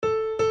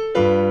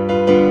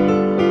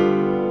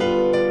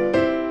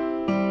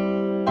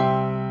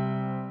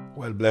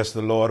Bless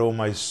the Lord, O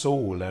my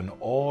soul, and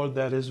all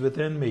that is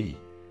within me.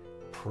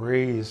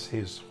 Praise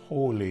his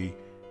holy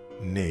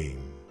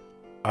name.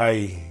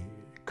 I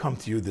come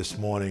to you this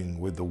morning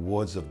with the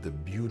words of the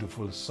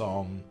beautiful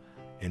song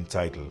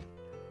entitled,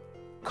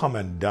 Come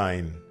and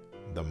Dine,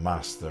 the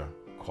Master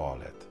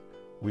Calleth.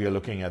 We are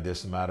looking at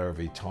this matter of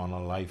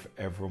eternal life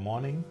every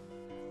morning.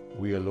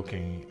 We are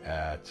looking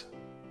at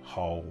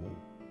how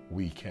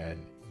we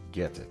can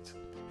get it.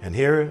 And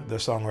here the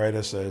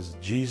songwriter says,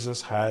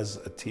 Jesus has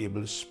a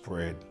table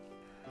spread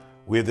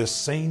where the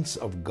saints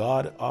of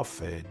God are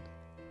fed.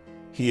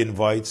 He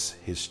invites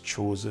his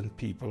chosen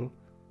people,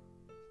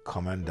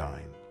 come and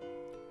dine.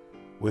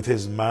 With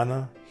his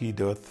manna he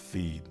doth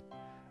feed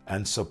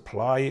and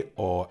supply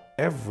our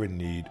every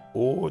need.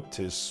 Oh,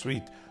 'tis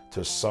sweet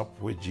to sup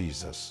with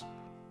Jesus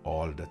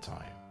all the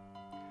time.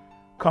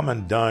 Come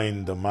and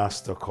dine, the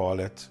Master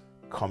calleth,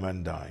 come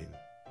and dine.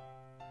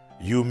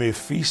 You may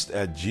feast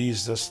at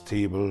Jesus'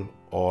 table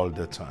all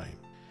the time.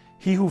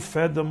 He who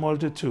fed the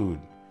multitude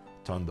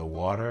turned the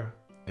water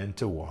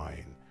into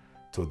wine.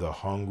 To the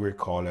hungry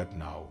calleth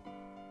now,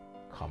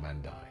 come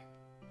and dine.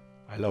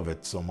 I love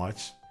it so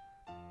much.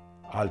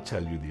 I'll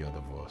tell you the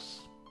other verse.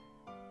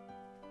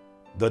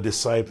 The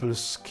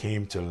disciples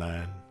came to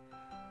land,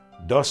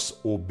 thus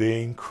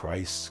obeying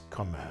Christ's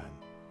command.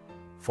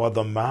 For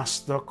the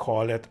Master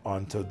calleth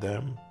unto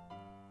them,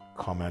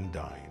 come and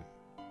dine.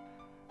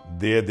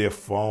 There they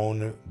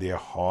found their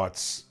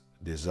heart's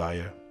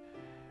desire,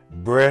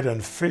 bread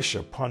and fish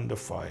upon the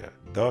fire.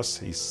 Thus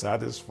he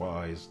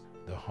satisfies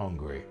the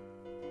hungry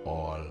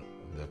all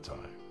the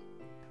time.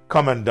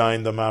 Come and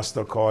dine, the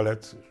Master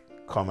calleth,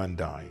 come and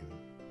dine.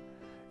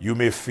 You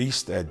may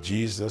feast at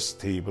Jesus'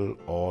 table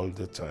all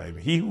the time.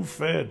 He who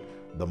fed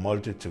the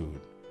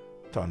multitude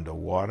turned the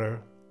water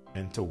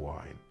into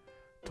wine.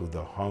 To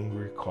the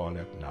hungry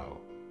calleth now,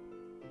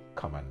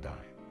 come and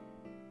dine.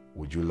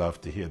 Would you love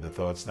to hear the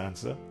third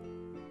stanza?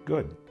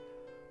 Good.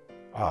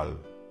 I'll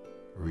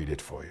read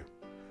it for you.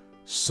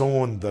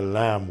 Soon the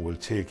Lamb will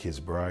take his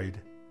bride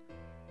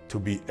to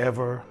be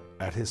ever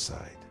at his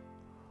side.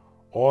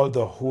 All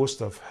the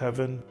host of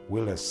heaven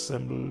will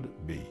assembled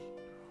be.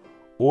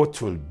 Oh,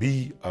 'twill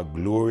be a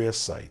glorious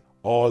sight.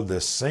 All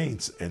the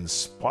saints in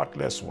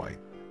spotless white,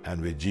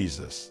 and with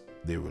Jesus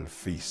they will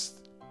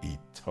feast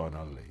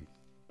eternally.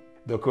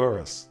 The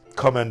chorus.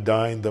 Come and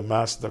dine, the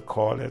Master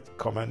calleth,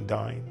 come and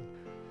dine.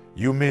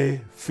 You may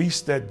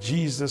feast at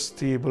Jesus'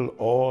 table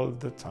all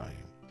the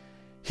time.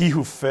 He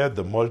who fed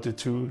the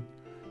multitude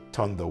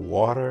turned the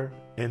water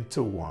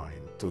into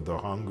wine. To the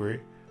hungry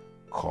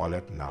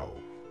calleth now,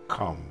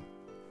 come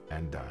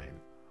and dine.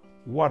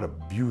 What a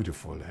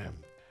beautiful hymn.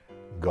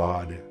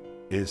 God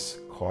is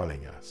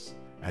calling us,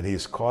 and he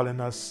is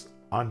calling us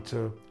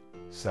unto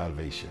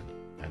salvation.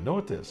 And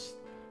notice,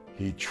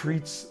 he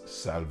treats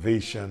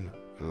salvation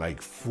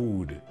like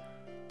food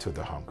to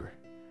the hungry.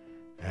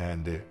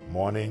 And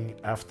morning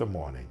after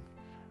morning,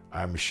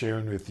 I'm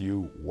sharing with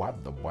you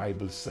what the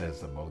Bible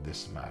says about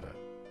this matter,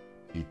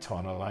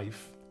 eternal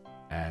life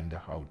and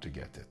how to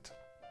get it.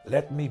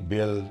 Let me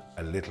build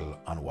a little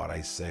on what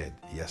I said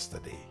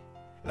yesterday.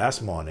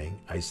 Last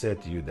morning, I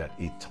said to you that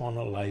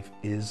eternal life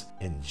is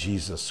in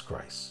Jesus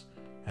Christ.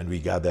 And we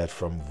got that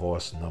from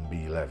verse number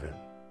 11.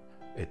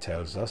 It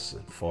tells us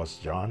in 1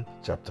 John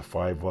chapter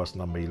 5, verse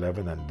number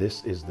 11, and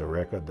this is the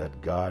record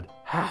that God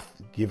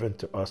hath given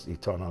to us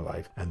eternal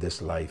life, and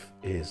this life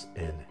is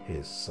in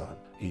his Son.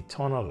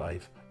 Eternal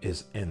life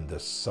is in the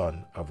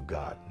Son of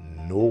God.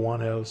 No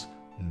one else,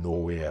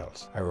 nowhere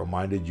else. I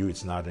reminded you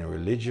it's not in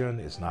religion,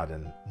 it's not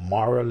in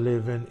moral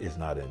living, it's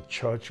not in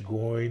church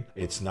going,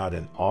 it's not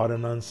in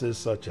ordinances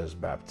such as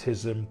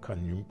baptism,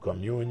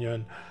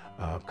 communion,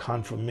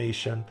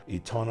 confirmation.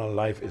 Eternal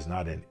life is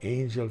not an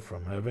angel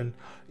from heaven.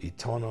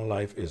 Eternal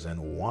life is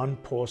in one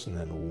person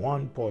and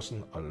one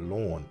person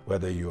alone.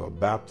 Whether you're a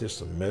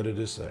Baptist, a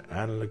Methodist, an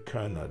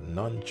Anglican, a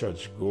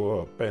non-church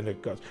goer, a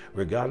Pentecost,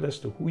 regardless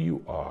to who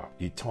you are,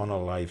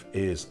 eternal life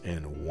is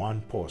in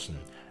one person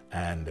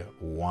and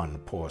one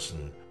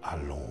person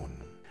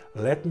alone.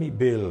 Let me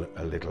build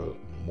a little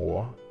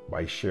more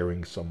by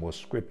sharing some more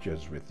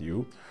scriptures with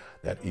you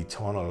that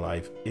eternal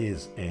life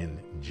is in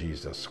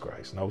Jesus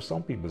Christ. Now,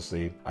 some people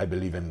say, I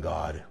believe in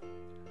God,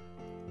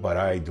 but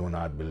I do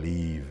not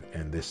believe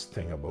in this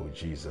thing about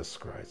Jesus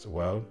Christ.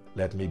 Well,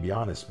 let me be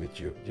honest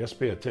with you. Just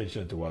pay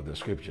attention to what the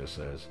scripture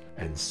says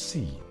and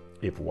see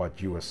if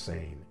what you are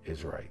saying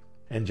is right.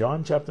 In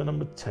John chapter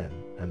number 10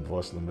 and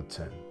verse number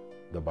 10,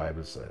 the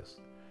Bible says,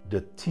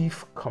 the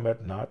thief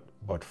cometh not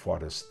but for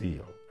to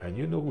steal. And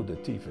you know who the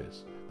thief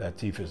is. That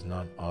thief is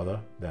none other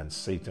than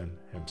Satan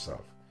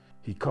himself.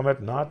 He cometh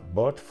not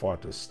but for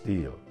to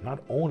steal.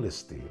 Not only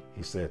steal,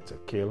 he said to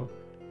kill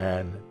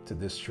and to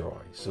destroy.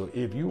 So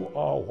if you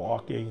are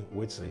walking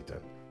with Satan,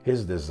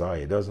 his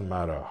desire, doesn't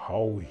matter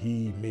how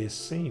he may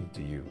seem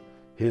to you,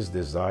 his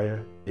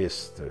desire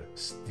is to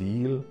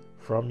steal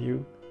from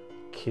you,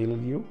 kill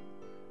you,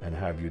 and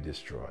have you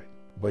destroyed.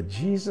 But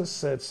Jesus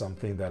said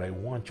something that I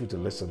want you to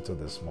listen to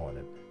this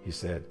morning. He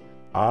said,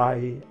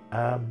 I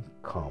am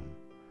come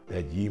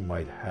that ye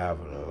might have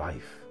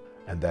life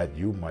and that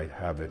you might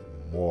have it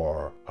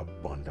more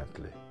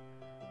abundantly.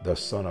 The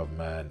Son of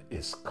Man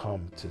is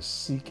come to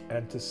seek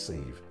and to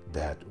save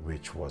that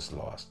which was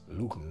lost.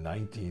 Luke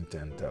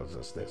 19:10 tells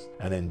us this.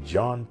 And in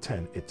John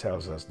 10, it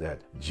tells us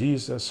that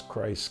Jesus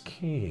Christ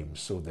came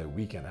so that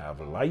we can have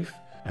life,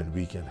 and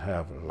we can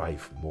have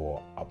life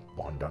more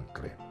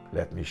abundantly.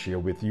 Let me share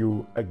with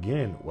you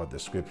again what the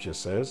scripture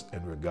says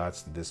in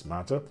regards to this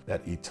matter,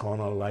 that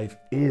eternal life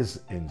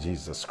is in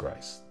Jesus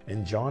Christ.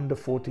 In John the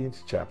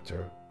 14th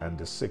chapter and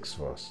the 6th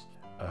verse,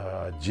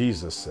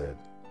 Jesus said,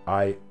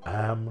 I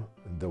am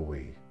the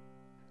way,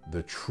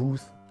 the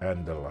truth,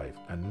 and the life.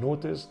 And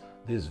notice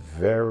this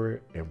very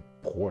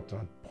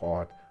important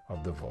part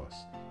of the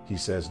verse. He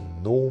says,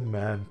 no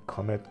man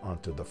cometh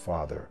unto the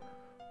Father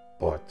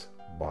but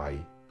by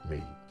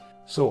me.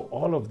 So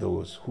all of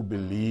those who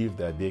believe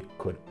that they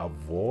could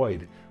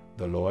avoid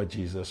the Lord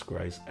Jesus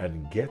Christ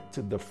and get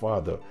to the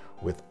Father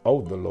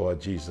without the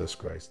Lord Jesus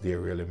Christ, they're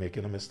really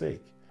making a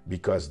mistake.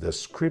 Because the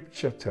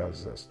scripture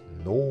tells us,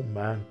 no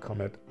man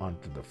cometh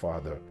unto the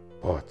Father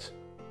but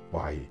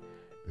by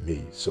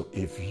me. So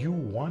if you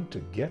want to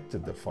get to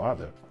the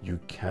Father, you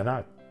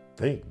cannot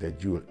think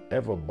that you will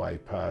ever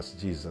bypass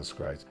Jesus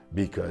Christ,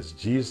 because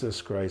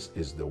Jesus Christ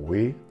is the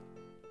way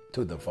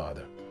to the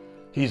Father.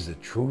 He's the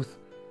truth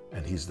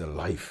and He's the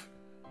life.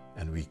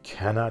 And we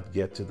cannot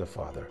get to the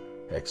Father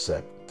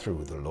except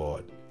through the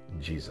Lord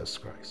Jesus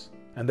Christ.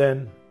 And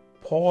then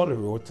Paul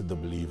wrote to the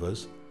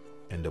believers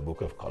in the book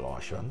of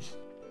Colossians,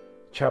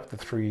 chapter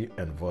 3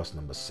 and verse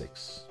number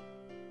 6.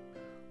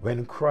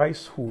 When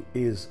Christ, who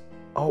is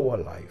our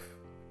life,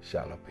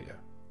 shall appear.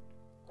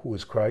 Who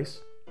is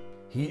Christ?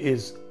 He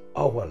is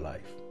our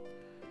life.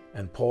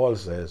 And Paul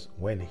says,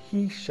 when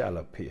He shall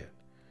appear,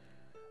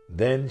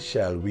 then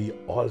shall we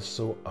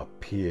also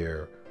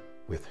appear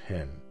with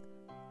Him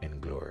in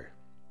glory.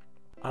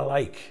 I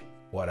like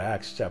what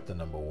Acts chapter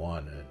number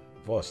 1 and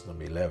verse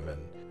number 11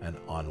 and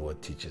onward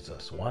teaches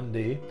us. One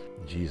day,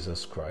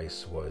 Jesus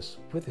Christ was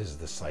with His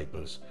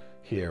disciples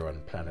here on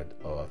planet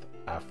Earth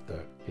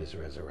after His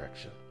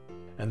resurrection.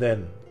 And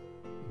then,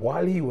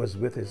 while He was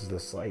with His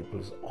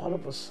disciples, all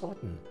of a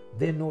sudden,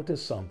 they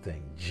noticed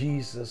something.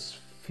 Jesus'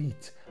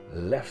 feet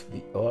left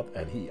the earth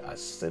and He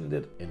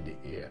ascended in the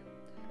air.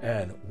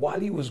 And while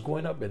He was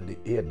going up in the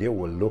air, they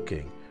were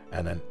looking,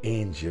 and an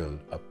angel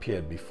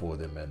appeared before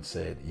them and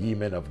said, Ye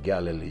men of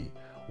Galilee,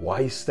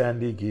 why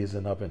stand ye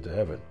gazing up into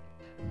heaven?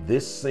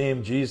 This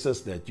same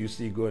Jesus that you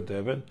see go into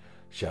heaven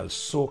shall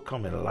so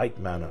come in like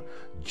manner,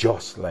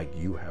 just like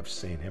you have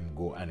seen Him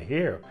go. And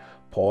here,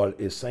 Paul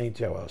is saying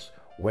to us,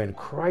 when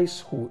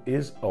Christ, who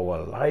is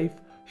our life,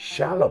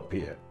 shall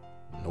appear.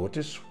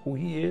 Notice who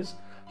He is.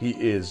 He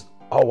is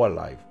our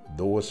life,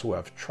 those who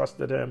have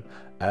trusted Him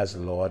as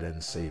Lord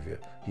and Savior.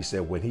 He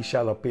said, when He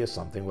shall appear,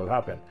 something will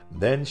happen.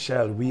 Then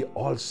shall we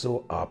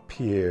also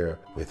appear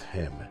with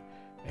Him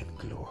in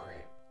glory.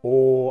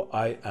 Oh,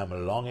 I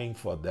am longing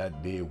for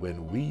that day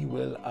when we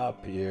will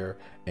appear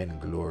in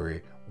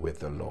glory with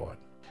the Lord.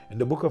 In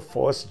the book of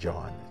 1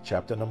 John,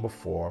 chapter number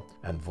 4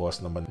 and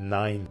verse number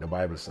 9, the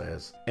Bible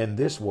says, "And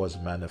this was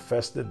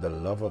manifested the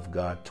love of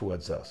God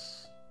towards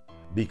us,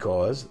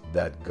 because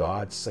that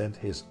God sent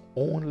His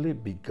only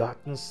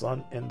begotten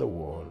Son in the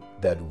world,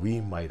 that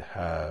we might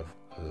have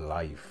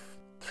life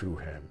through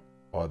Him,"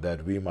 or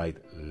that we might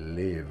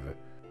live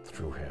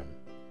through Him.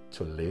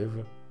 To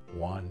live,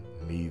 one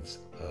needs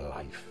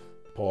life.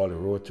 Paul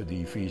wrote to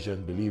the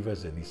Ephesian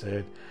believers and he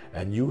said,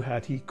 "And you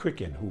had He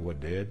quickened who were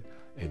dead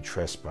in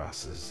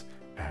trespasses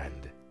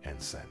and in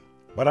sin."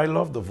 But I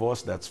love the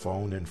verse that's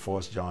found in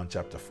 1 John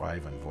chapter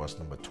 5 and verse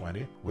number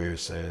 20, where it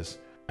says,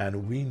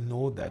 "And we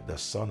know that the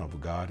Son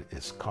of God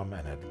is come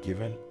and hath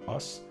given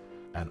us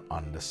an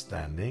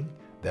understanding,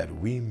 that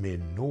we may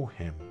know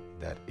Him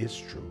that is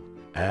true.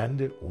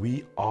 And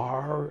we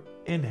are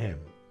in Him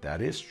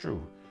that is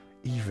true,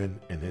 even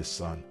in His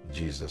Son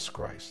Jesus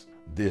Christ.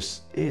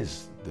 This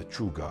is the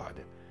true God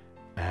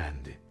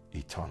and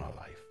eternal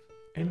life."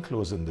 In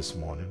closing this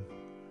morning,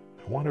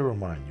 I want to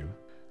remind you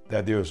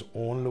that there is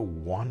only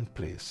one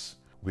place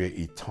where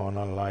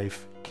eternal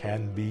life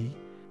can be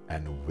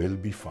and will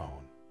be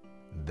found.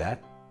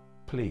 That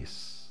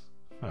place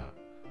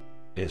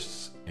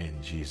is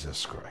in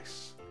Jesus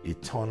Christ.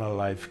 Eternal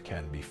life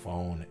can be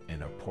found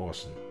in a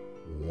person,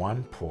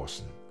 one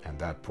person, and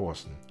that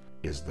person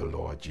is the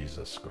Lord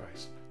Jesus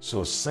Christ.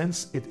 So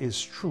since it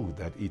is true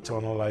that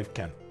eternal life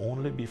can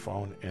only be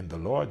found in the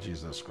Lord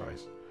Jesus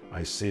Christ,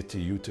 I say to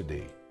you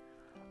today,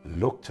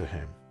 look to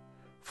Him,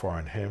 for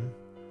in Him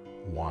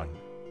one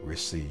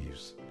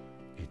receives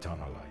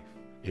eternal life.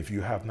 If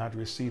you have not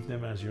received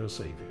Him as your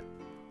Savior,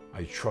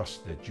 I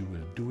trust that you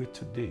will do it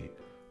today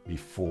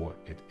before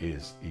it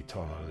is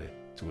eternally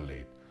too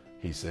late.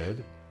 He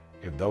said,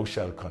 "If thou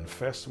shalt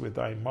confess with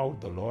thy mouth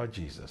the Lord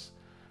Jesus,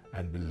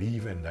 and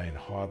believe in thine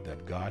heart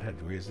that God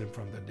hath raised Him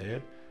from the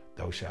dead,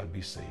 thou shalt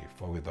be saved.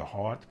 For with the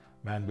heart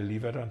man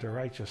believeth unto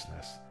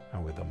righteousness,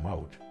 and with the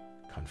mouth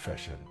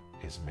confession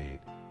is made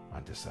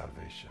unto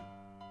salvation."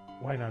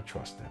 Why not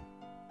trust Him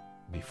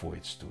before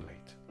it's too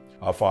late?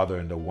 Our Father,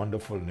 in the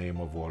wonderful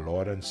name of our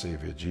Lord and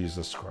Savior,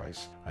 Jesus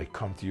Christ, I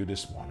come to you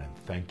this morning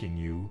thanking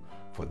you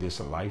for this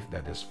life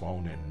that is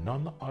found in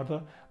none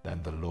other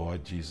than the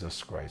Lord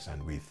Jesus Christ.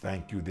 And we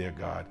thank you, dear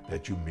God,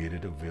 that you made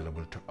it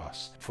available to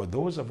us. For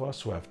those of us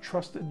who have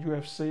trusted you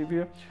as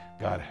Savior,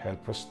 God,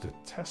 help us to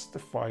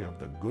testify of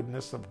the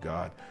goodness of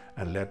God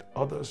and let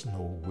others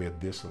know where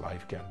this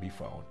life can be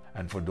found.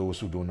 And for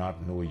those who do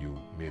not know you,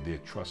 may they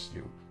trust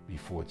you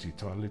before it's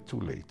eternally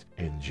too late.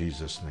 In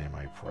Jesus' name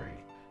I pray.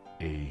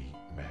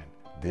 Amen.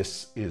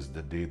 This is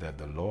the day that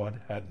the Lord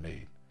had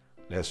made.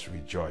 Let's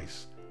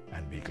rejoice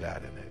and be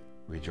glad in it.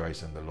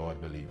 Rejoice in the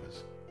Lord,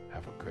 believers.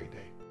 Have a great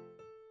day.